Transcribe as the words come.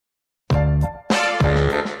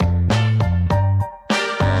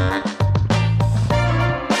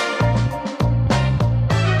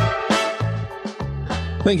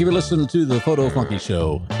Thank you for listening to the Photo Flunky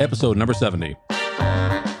Show, episode number 70.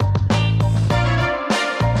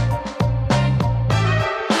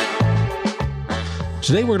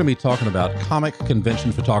 Today we're going to be talking about comic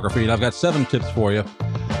convention photography, and I've got 7 tips for you.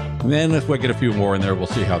 And then if we get a few more in there, we'll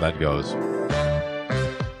see how that goes.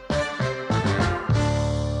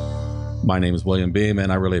 My name is William Beem, and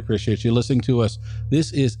I really appreciate you listening to us.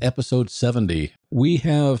 This is episode 70. We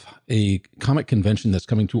have a comic convention that's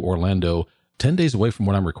coming to Orlando 10 days away from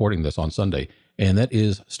when I'm recording this on Sunday, and that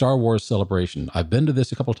is Star Wars Celebration. I've been to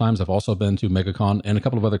this a couple of times. I've also been to MegaCon and a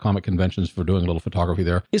couple of other comic conventions for doing a little photography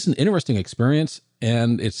there. It's an interesting experience,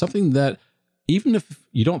 and it's something that even if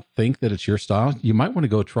you don't think that it's your style, you might want to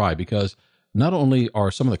go try, because not only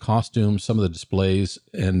are some of the costumes, some of the displays,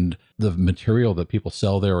 and the material that people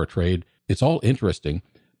sell there or trade, it's all interesting,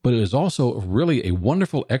 but it is also really a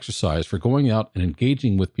wonderful exercise for going out and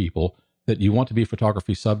engaging with people that you want to be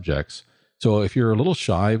photography subjects. So if you're a little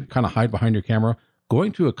shy, kind of hide behind your camera,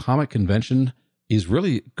 going to a comic convention is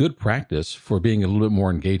really good practice for being a little bit more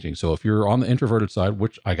engaging. So if you're on the introverted side,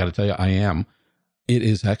 which I got to tell you, I am, it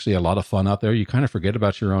is actually a lot of fun out there. You kind of forget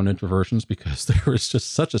about your own introversions because there is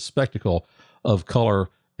just such a spectacle of color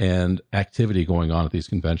and activity going on at these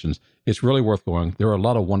conventions. It's really worth going. There are a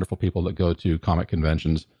lot of wonderful people that go to comic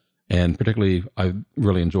conventions, and particularly I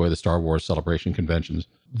really enjoy the Star Wars Celebration conventions.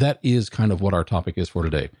 That is kind of what our topic is for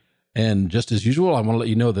today. And just as usual, I want to let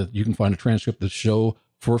you know that you can find a transcript of the show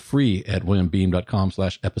for free at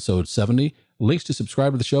williambeem.com/episode 70. Links to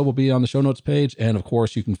subscribe to the show will be on the show notes page. And of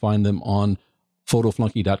course, you can find them on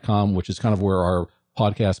photoflunky.com, which is kind of where our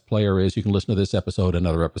podcast player is. You can listen to this episode and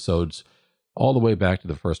other episodes all the way back to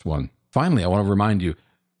the first one. Finally, I want to remind you,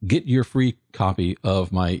 get your free copy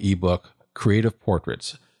of my ebook, Creative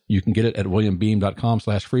Portraits. You can get it at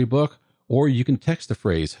williambeem.com/freebook, or you can text the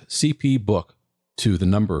phrase CP book to the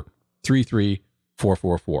number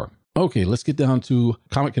 33444. Okay, let's get down to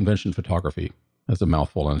comic convention photography. That's a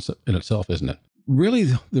mouthful in itself, isn't it?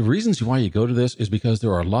 Really, the reasons why you go to this is because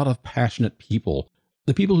there are a lot of passionate people.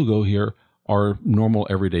 The people who go here are normal,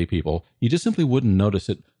 everyday people. You just simply wouldn't notice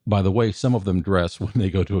it by the way some of them dress when they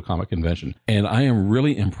go to a comic convention. And I am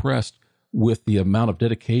really impressed with the amount of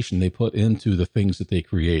dedication they put into the things that they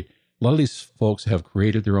create. A lot of these folks have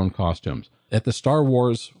created their own costumes. At the Star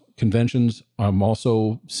Wars conventions, I'm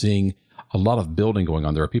also seeing a lot of building going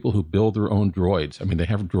on. There are people who build their own droids. I mean, they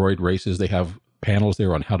have droid races. They have panels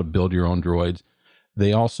there on how to build your own droids.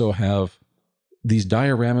 They also have these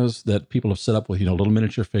dioramas that people have set up with, little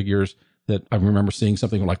miniature figures that I remember seeing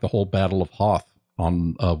something like the whole Battle of Hoth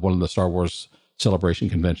on one of the Star Wars Celebration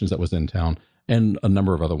conventions that was in town, and a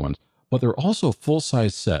number of other ones. But they're also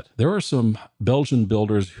full-size set. There are some Belgian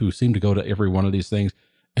builders who seem to go to every one of these things,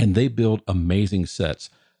 and they build amazing sets.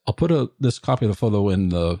 I'll put this copy of the photo in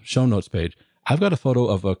the show notes page. I've got a photo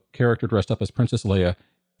of a character dressed up as Princess Leia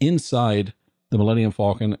inside the Millennium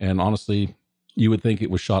Falcon, and honestly, you would think it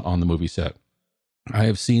was shot on the movie set. I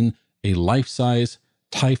have seen a life-size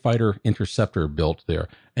TIE Fighter Interceptor built there,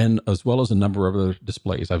 and as well as a number of other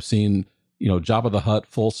displays. I've seen, Jabba the Hutt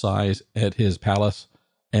full size at his palace,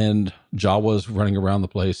 and Jawa's running around the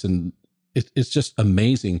place, and it's just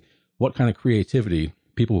amazing what kind of creativity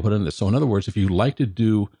people put in this. So in other words, if you like to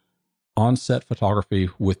do on-set photography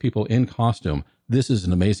with people in costume, this is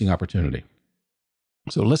an amazing opportunity.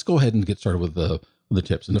 So let's go ahead and get started with the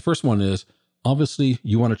tips. And the first one is, obviously,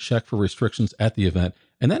 you want to check for restrictions at the event,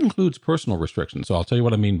 and that includes personal restrictions. So I'll tell you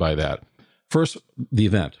what I mean by that. First, the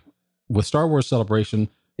event. With Star Wars Celebration,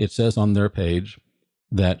 it says on their page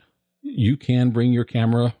that you can bring your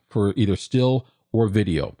camera for either still or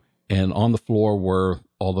video. And on the floor where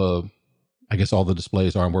all the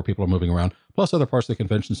displays are and where people are moving around, plus other parts of the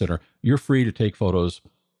convention center, you're free to take photos.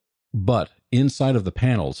 But inside of the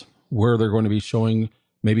panels, where they're going to be showing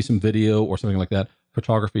maybe some video or something like that,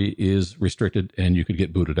 photography is restricted and you could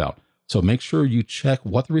get booted out. So make sure you check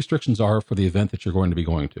what the restrictions are for the event that you're going to be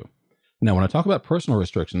going to. Now, when I talk about personal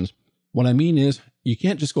restrictions, what I mean is you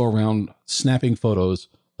can't just go around snapping photos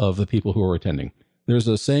of the people who are attending. There's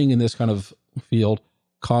a saying in this kind of field,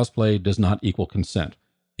 cosplay does not equal consent.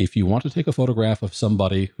 If you want to take a photograph of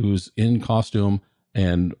somebody who's in costume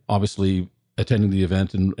and obviously attending the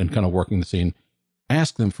event and kind of working the scene,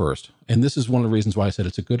 ask them first. And this is one of the reasons why I said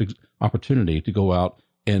it's a good opportunity to go out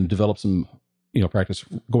and develop some, practice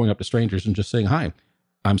going up to strangers and just saying, hi,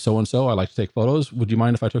 I'm so-and-so. I like to take photos. Would you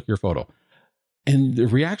mind if I took your photo? And the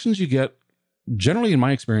reactions you get, generally in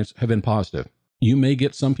my experience, have been positive. You may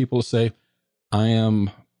get some people to say, I am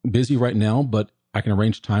busy right now, but I can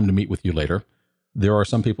arrange time to meet with you later. There are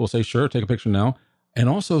some people who say, sure, take a picture now. And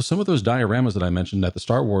also some of those dioramas that I mentioned at the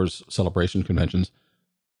Star Wars Celebration conventions,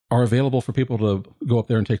 are available for people to go up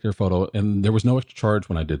there and take their photo. And there was no extra charge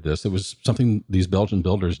when I did this. It was something these Belgian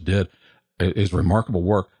builders did. It is remarkable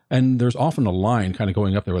work. And there's often a line kind of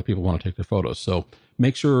going up there where people want to take their photos. So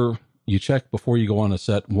make sure you check before you go on a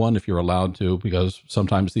set. One, if you're allowed to, because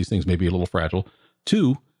sometimes these things may be a little fragile.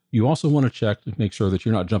 Two, you also want to check to make sure that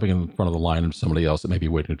you're not jumping in front of the line of somebody else that may be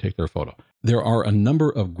waiting to take their photo. There are a number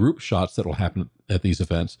of group shots that will happen at these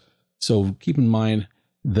events. So keep in mind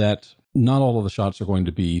that not all of the shots are going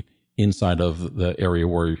to be inside of the area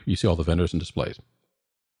where you see all the vendors and displays.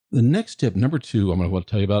 The next tip, number 2, I'm going to want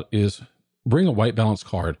to tell you about is bring a white balance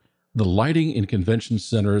card. The lighting in convention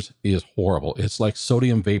centers is horrible. It's like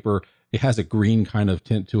sodium vapor. It has a green kind of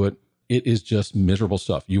tint to it. It is just miserable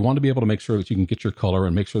stuff. You want to be able to make sure that you can get your color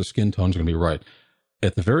and make sure the skin tones are going to be right.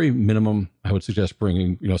 At the very minimum, I would suggest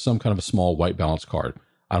bringing, some kind of a small white balance card.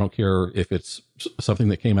 I don't care if it's something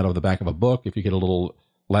that came out of the back of a book, if you get a little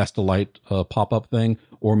Last-A-Light pop-up thing,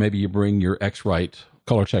 or maybe you bring your X-Rite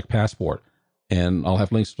color check passport. And I'll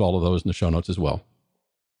have links to all of those in the show notes as well.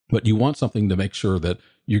 But you want something to make sure that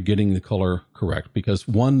you're getting the color correct, because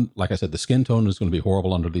one, like I said, the skin tone is going to be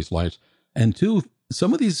horrible under these lights. And two,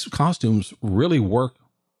 some of these costumes really work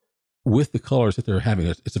with the colors that they're having.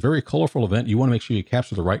 It's a very colorful event. You want to make sure you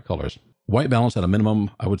capture the right colors. White balance at a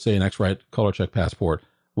minimum, I would say an X-Rite color check passport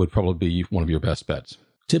would probably be one of your best bets.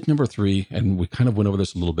 Tip number 3, and we kind of went over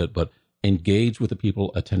this a little bit, but engage with the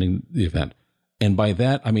people attending the event. And by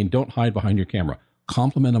that, I mean, don't hide behind your camera.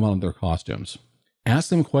 Compliment them on their costumes. Ask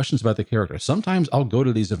them questions about the character. Sometimes I'll go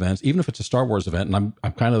to these events, even if it's a Star Wars event, and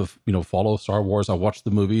I'm kind of, follow Star Wars. I watch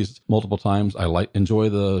the movies multiple times. I enjoy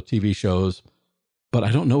the TV shows, but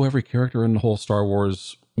I don't know every character in the whole Star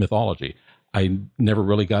Wars mythology. I never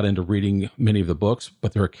really got into reading many of the books,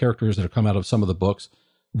 but there are characters that have come out of some of the books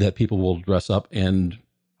that people will dress up, and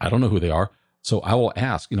I don't know who they are. So I will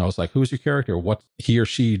ask, it's like, who's your character? What's he or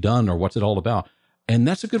she done, or what's it all about? And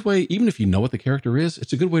that's a good way, even if you know what the character is,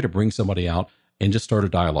 it's a good way to bring somebody out and just start a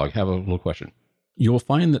dialogue, have a little question. You'll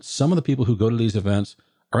find that some of the people who go to these events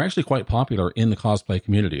are actually quite popular in the cosplay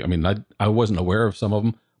community. I mean, I wasn't aware of some of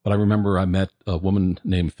them, but I remember I met a woman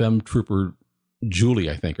named Femme Trooper Julie,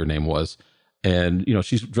 I think her name was. And,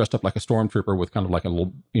 she's dressed up like a stormtrooper with kind of like a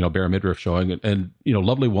little, bare midriff showing. And,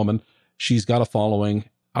 lovely woman. She's got a following.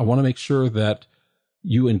 I want to make sure that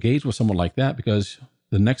you engage with someone like that, because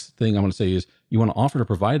the next thing I'm going to say is you want to offer to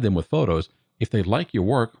provide them with photos. If they like your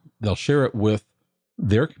work, they'll share it with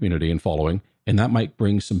their community and following, and that might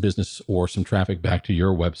bring some business or some traffic back to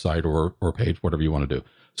your website or page, whatever you want to do.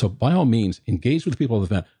 So by all means, engage with the people at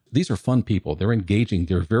the event. These are fun people. They're engaging.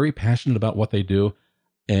 They're very passionate about what they do,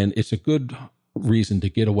 and it's a good reason to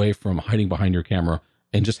get away from hiding behind your camera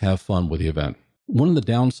and just have fun with the event. One of the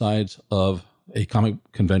downsides of a comic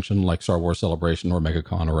convention like Star Wars Celebration or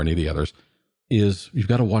MegaCon or any of the others is you've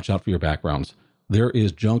got to watch out for your backgrounds. There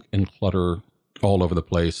is junk and clutter all over the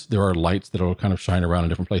place. There are lights that will kind of shine around in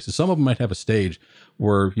different places. Some of them might have a stage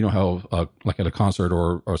where, how like at a concert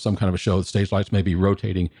or some kind of a show, the stage lights may be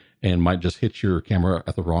rotating and might just hit your camera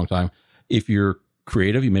at the wrong time. If you're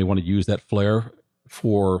creative, you may want to use that flare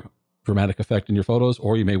for dramatic effect in your photos,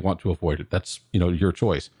 or you may want to avoid it. That's, your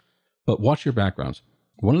choice. But watch your backgrounds.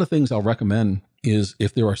 One of the things I'll recommend is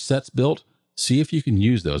if there are sets built, see if you can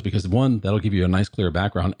use those, because one, that'll give you a nice clear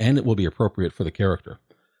background and it will be appropriate for the character.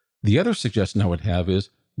 The other suggestion I would have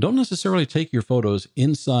is don't necessarily take your photos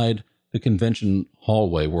inside the convention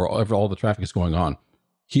hallway wherever all the traffic is going on.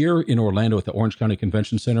 Here in Orlando at the Orange County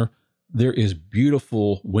Convention Center, there is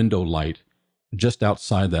beautiful window light just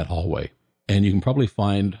outside that hallway. And you can probably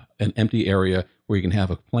find an empty area where you can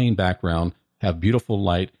have a plain background, have beautiful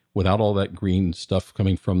light without all that green stuff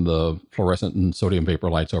coming from the fluorescent and sodium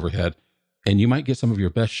vapor lights overhead. And you might get some of your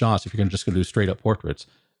best shots if you're just going to do straight up portraits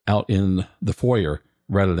out in the foyer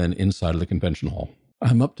rather than inside of the convention hall.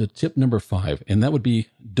 I'm up to tip number 5, and that would be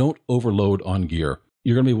don't overload on gear.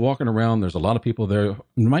 You're going to be walking around. There's a lot of people there.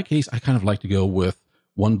 In my case, I kind of like to go with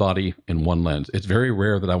one body and one lens. It's very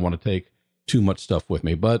rare that I want to take too much stuff with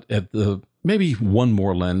me, but at the maybe one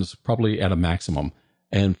more lens, probably at a maximum.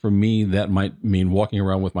 And for me, that might mean walking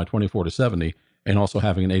around with my 24-70 and also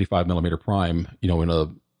having an 85 millimeter prime, in a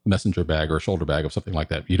messenger bag or a shoulder bag of something like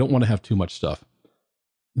that. You don't want to have too much stuff.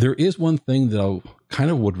 There is one thing that I kind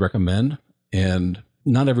of would recommend, and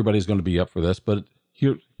not everybody's going to be up for this, but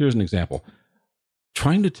here's an example.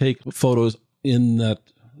 Trying to take photos in that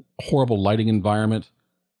horrible lighting environment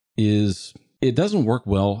it doesn't work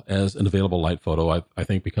well as an available light photo, I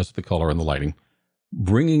think, because of the color and the lighting.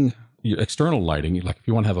 Bringing your external lighting, like if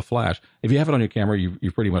you want to have a flash, if you have it on your camera,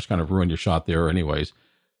 you pretty much kind of ruined your shot there anyways.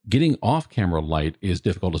 Getting off camera light is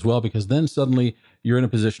difficult as well, because then suddenly you're in a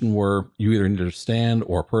position where you either need to stand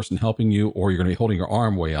or a person helping you, or you're going to be holding your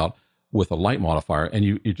arm way out with a light modifier, and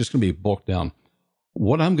you're just going to be bulked down.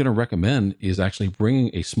 What I'm going to recommend is actually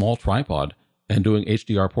bringing a small tripod and doing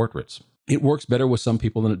HDR portraits. It works better with some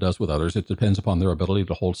people than it does with others. It depends upon their ability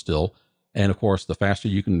to hold still. And of course, the faster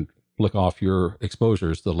you can flick off your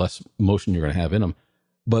exposures, the less motion you're going to have in them.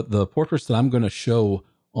 But the portraits that I'm going to show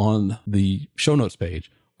on the show notes page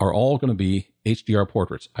are all going to be HDR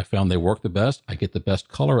portraits. I found they work the best. I get the best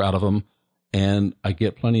color out of them, and I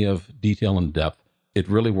get plenty of detail and depth. It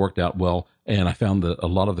really worked out well. And I found that a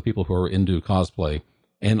lot of the people who are into cosplay,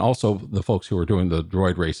 and also the folks who are doing the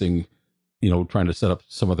droid racing, trying to set up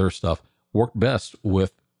some of their stuff, worked best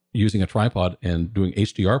with using a tripod and doing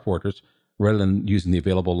HDR portraits rather than using the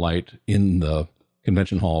available light in the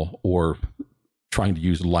convention hall, or trying to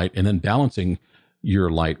use light and then balancing your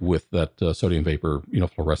light with that sodium vapor,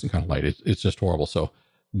 fluorescent kind of light. It's just horrible. So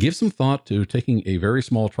give some thought to taking a very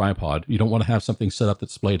small tripod. You don't want to have something set up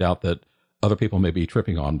that's splayed out that other people may be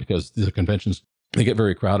tripping on, because the conventions, they get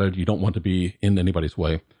very crowded. You don't want to be in anybody's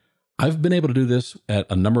way. I've been able to do this at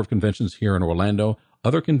a number of conventions here in Orlando.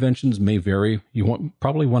 Other conventions may vary. You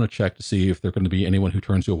probably want to check to see if there's going to be anyone who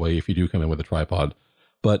turns you away if you do come in with a tripod.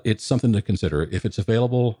 But it's something to consider. If it's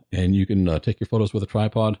available and you can take your photos with a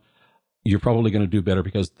tripod, you're probably going to do better,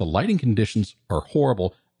 because the lighting conditions are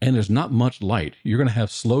horrible and there's not much light. You're going to have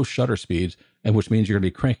slow shutter speeds, and which means you're going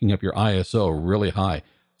to be cranking up your ISO really high.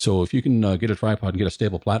 So if you can get a tripod and get a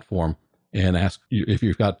stable platform, and if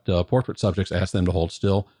you've got portrait subjects, ask them to hold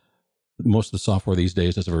still. Most of the software these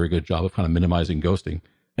days does a very good job of kind of minimizing ghosting.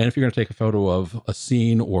 And if you're going to take a photo of a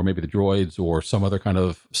scene, or maybe the droids or some other kind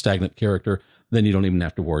of stagnant character, then you don't even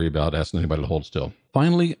have to worry about asking anybody to hold still.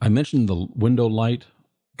 Finally, I mentioned the window light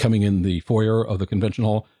coming in the foyer of the convention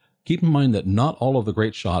hall. Keep in mind that not all of the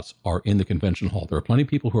great shots are in the convention hall. There are plenty of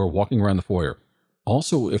people who are walking around the foyer.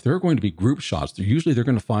 Also, if there are going to be group shots, they're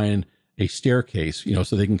going to find a staircase,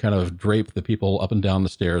 so they can kind of drape the people up and down the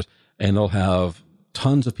stairs, and they'll have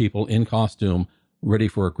tons of people in costume ready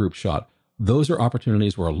for a group shot. Those are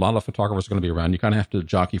opportunities where a lot of photographers are going to be around. You kind of have to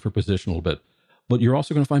jockey for position a little bit, but you're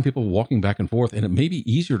also going to find people walking back and forth, and it may be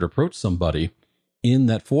easier to approach somebody in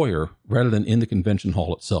that foyer rather than in the convention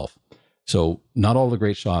hall itself. So not all the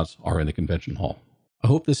great shots are in the convention hall. I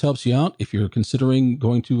hope this helps you out. If you're considering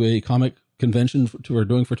going to a comic convention or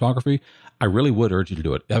doing photography, I really would urge you to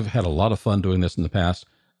do it. I've had a lot of fun doing this in the past,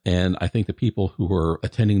 and I think the people who are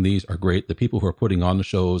attending these are great. The people who are putting on the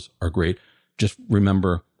shows are great. Just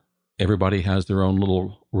remember, everybody has their own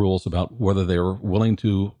little rules about whether they're willing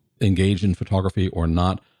to engage in photography or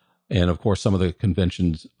not. And of course, some of the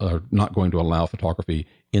conventions are not going to allow photography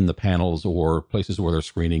in the panels or places where they're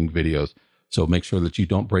screening videos. So make sure that you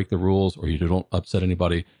don't break the rules or you don't upset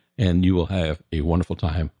anybody, and you will have a wonderful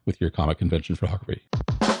time with your comic convention photography.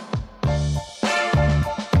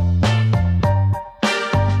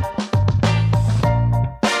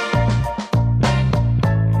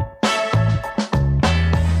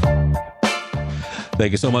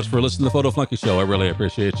 Thank you so much for listening to the Photo Flunky Show. I really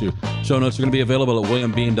appreciate you. Show notes are going to be available at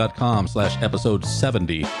williambeam.com/episode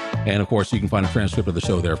 70. And of course, you can find a transcript of the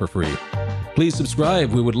show there for free. Please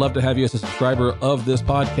subscribe. We would love to have you as a subscriber of this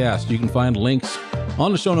podcast. You can find links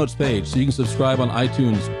on the show notes page, so you can subscribe on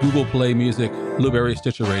iTunes, Google Play Music, Blueberry,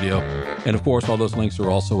 Stitcher Radio. And of course, all those links are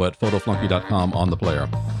also at photoflunky.com on the player.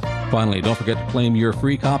 Finally, don't forget to claim your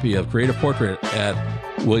free copy of Creative Portrait at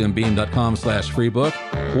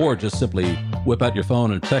williambeam.com/freebook, or just simply whip out your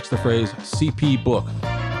phone and text the phrase CP book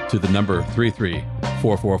to the number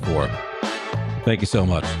 33444. Thank you so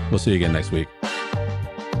much. We'll see you again next week.